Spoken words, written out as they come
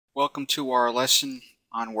Welcome to our lesson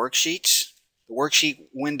on worksheets. The worksheet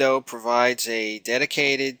window provides a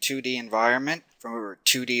dedicated 2D environment for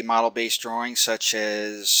 2D model-based drawings such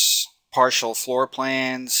as partial floor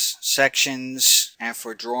plans, sections, and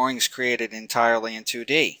for drawings created entirely in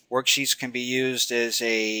 2D. Worksheets can be used as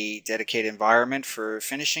a dedicated environment for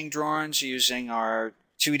finishing drawings using our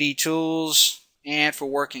 2D tools and for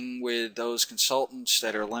working with those consultants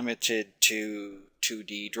that are limited to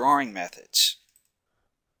 2D drawing methods.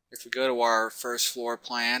 If we go to our first floor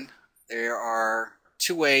plan, there are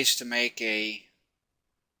two ways to make a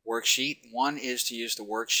worksheet. One is to use the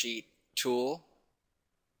worksheet tool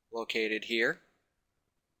located here,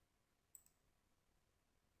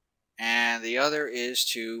 and the other is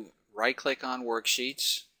to right-click on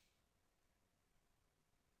Worksheets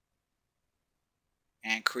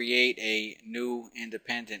and create a new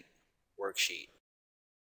independent worksheet.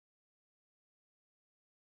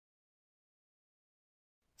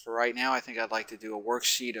 For right now, I think I'd like to do a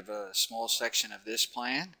worksheet of a small section of this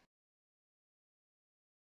plan.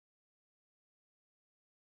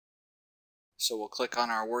 So we'll click on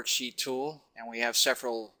our worksheet tool, and we have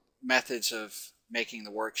several methods of making the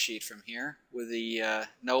worksheet from here. With the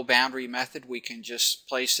no boundary method, we can just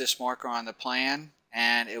place this marker on the plan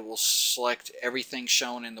and it will select everything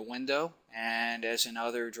shown in the window. And as in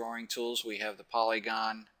other drawing tools, we have the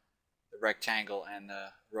polygon, the rectangle, and the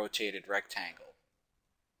rotated rectangle.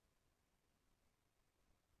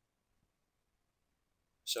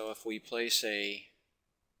 So if we place a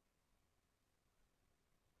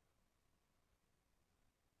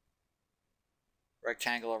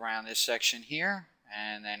rectangle around this section here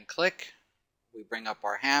and then click, we bring up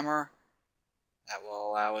our hammer. That will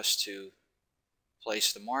allow us to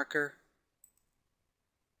place the marker.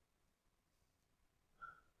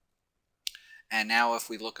 And now if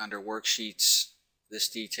we look under worksheets, this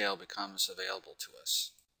detail becomes available to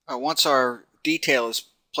us. Once our detail is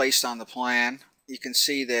placed on the plan, you can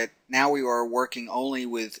see that now we are working only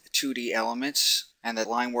with 2D elements and the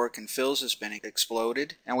line work and fills has been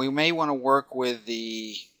exploded. And we may want to work with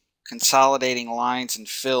the consolidating lines and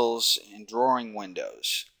fills in drawing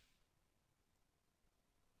windows,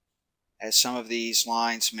 as some of these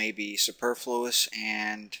lines may be superfluous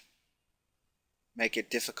and make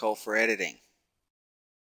it difficult for editing.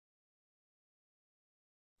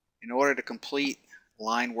 In order to complete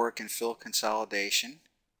line work and fill consolidation,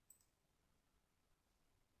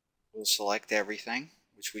 we'll select everything,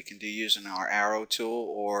 which we can do using our arrow tool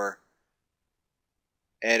or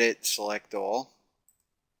edit, select all.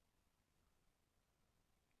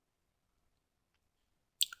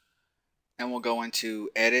 And we'll go into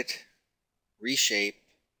edit, reshape.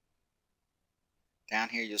 Down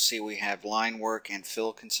here you'll see we have line work and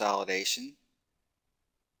fill consolidation.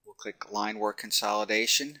 We'll click line work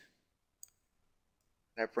consolidation.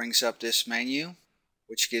 That brings up this menu,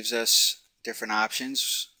 which gives us different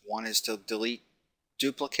options. One is to delete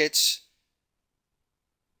duplicates,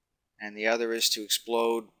 and the other is to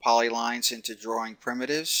explode polylines into drawing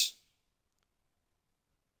primitives.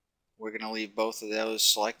 We're going to leave both of those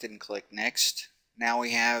selected and click next. Now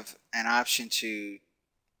we have an option to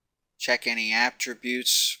check any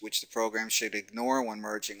attributes which the program should ignore when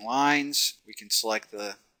merging lines. We can select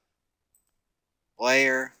the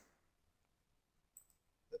layer,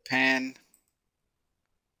 the pen,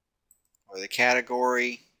 or the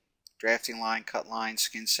category, drafting line, cut line,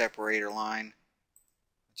 skin separator line.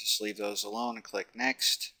 Just leave those alone and click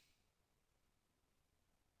next.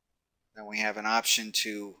 Then we have an option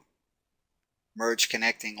to merge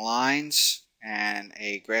connecting lines and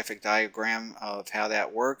a graphic diagram of how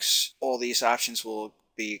that works. All these options will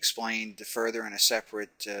be explained further in a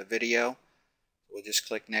separate video. We'll just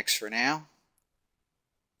click next for now.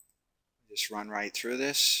 Just run right through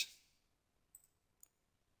this.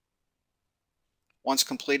 Once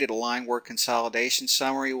completed, a line work consolidation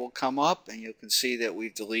summary will come up, and you can see that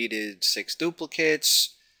we've deleted 6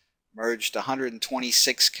 duplicates, merged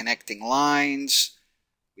 126 connecting lines,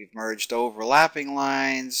 we've merged overlapping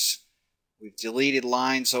lines, we've deleted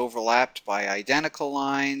lines overlapped by identical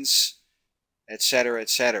lines, etc.,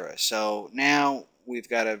 etc. So now we've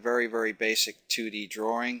got a very, very basic 2D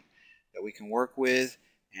drawing that we can work with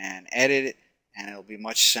and edit it, and it'll be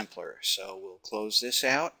much simpler. So we'll close this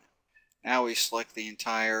out. Now we select the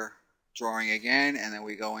entire drawing again, and then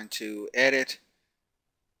we go into edit,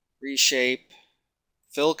 reshape,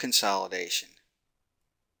 fill consolidation.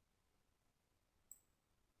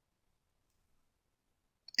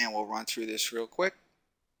 And we'll run through this real quick.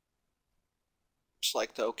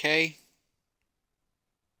 Select OK.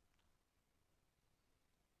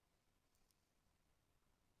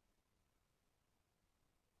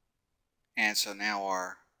 And so now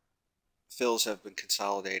our fills have been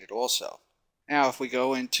consolidated also. Now if we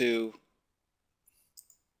go into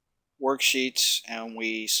Worksheets and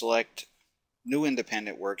we select New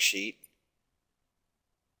Independent Worksheet,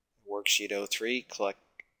 Worksheet 03, click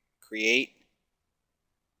Create,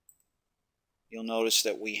 you'll notice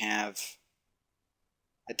that we have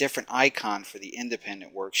a different icon for the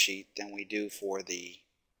independent worksheet than we do for the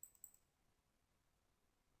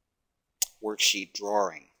worksheet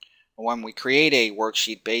drawing. When we create a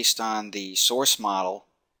worksheet based on the source model,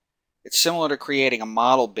 it's similar to creating a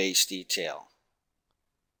model-based detail.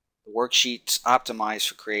 The worksheet's optimized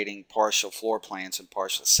for creating partial floor plans and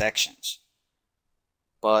partial sections.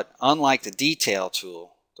 But unlike the detail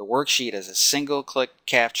tool, the worksheet has a single-click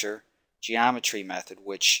capture geometry method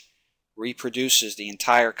which reproduces the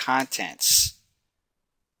entire contents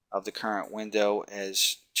of the current window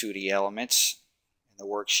as 2D elements in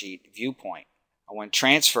the worksheet viewpoint. And when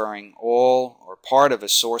transferring all or part of a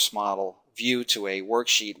source model view to a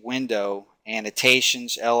worksheet window,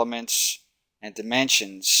 annotations, elements, and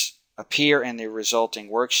dimensions appear in the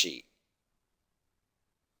resulting worksheet,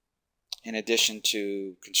 in addition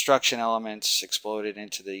to construction elements exploded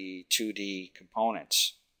into the 2D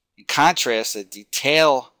components. In contrast, the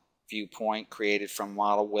detail viewpoint created from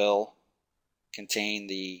model will contain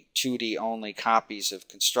the 2D only copies of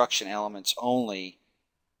construction elements only,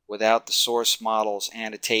 without the source model's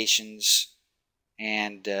annotations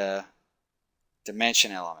and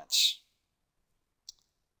dimension elements.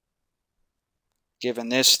 Given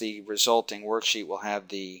this, the resulting worksheet will have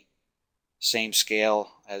the same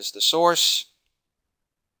scale as the source.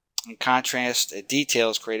 In contrast, a detail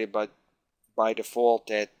is created by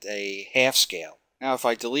default at a half scale. Now if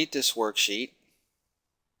I delete this worksheet,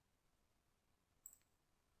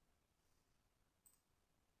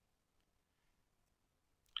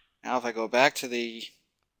 now if I go back to the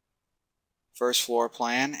first floor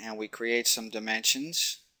plan and we create some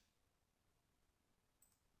dimensions,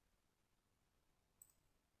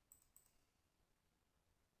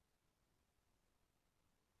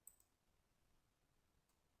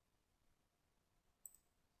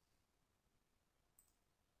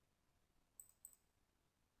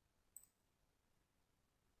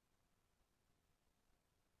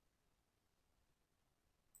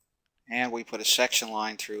 and we put a section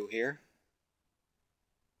line through here,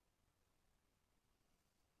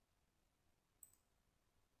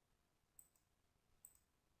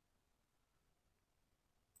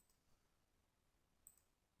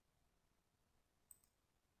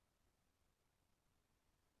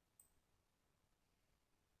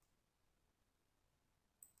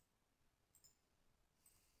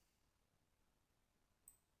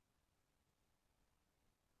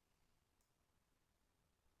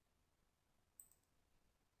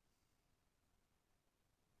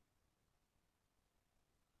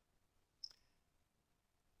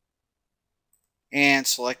 and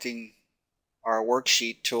selecting our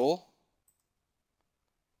worksheet tool,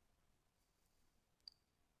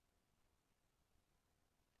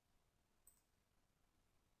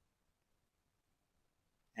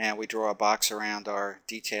 and we draw a box around our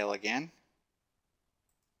detail again.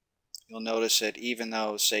 You'll notice that even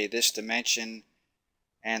though, say, this dimension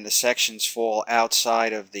and the sections fall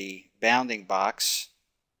outside of the bounding box,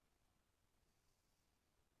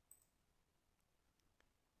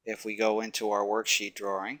 if we go into our worksheet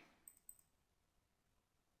drawing,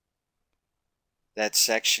 that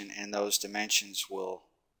section and those dimensions will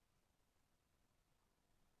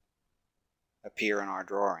appear in our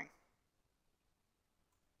drawing.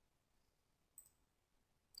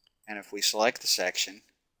 And if we select the section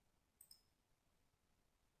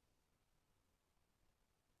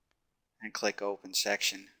and click Open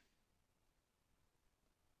Section,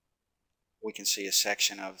 we can see a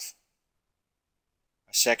section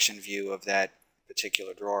view of that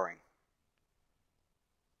particular drawing.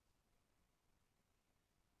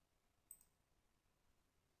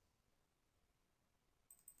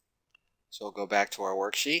 So we'll go back to our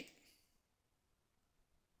worksheet.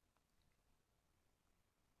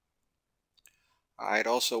 Alright,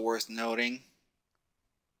 also worth noting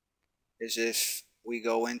is if we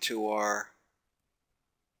go into our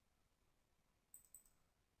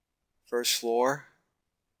first floor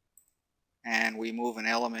and we move an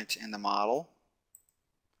element in the model,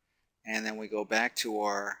 and then we go back to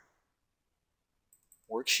our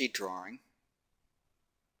worksheet drawing,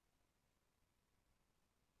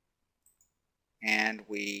 and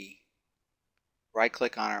we right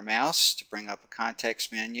click on our mouse to bring up a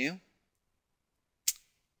context menu.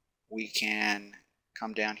 We can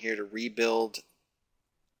come down here to rebuild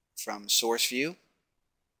from source view,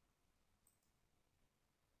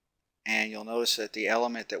 and you'll notice that the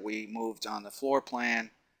element that we moved on the floor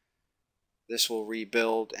plan, this will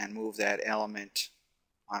rebuild and move that element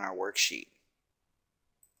on our worksheet.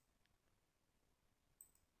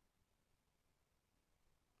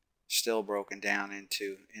 Still broken down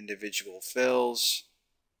into individual fills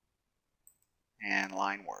and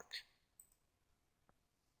line work.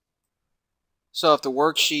 So if the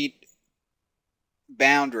worksheet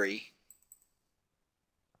boundary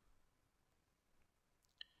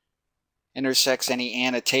intersects any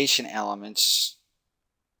annotation elements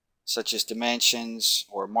such as dimensions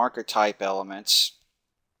or marker type elements,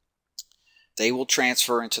 they will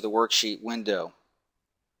transfer into the worksheet window.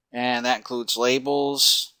 And that includes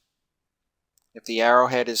labels, if the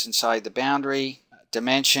arrowhead is inside the boundary,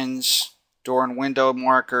 dimensions, door and window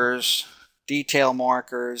markers, detail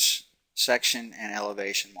markers, section and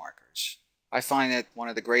elevation markers. I find that one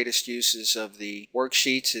of the greatest uses of the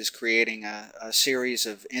worksheets is creating a series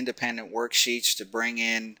of independent worksheets to bring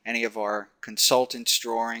in any of our consultants'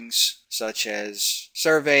 drawings, such as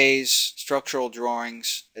surveys, structural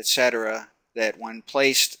drawings, etc., that when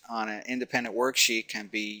placed on an independent worksheet can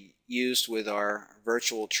be used with our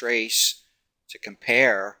virtual trace to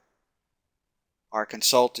compare our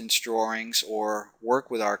consultants' drawings or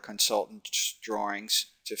work with our consultants' drawings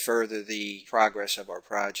to further the progress of our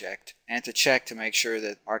project, and to check to make sure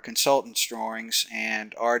that our consultants' drawings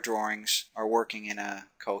and our drawings are working in a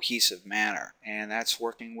cohesive manner. And that's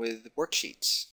working with worksheets.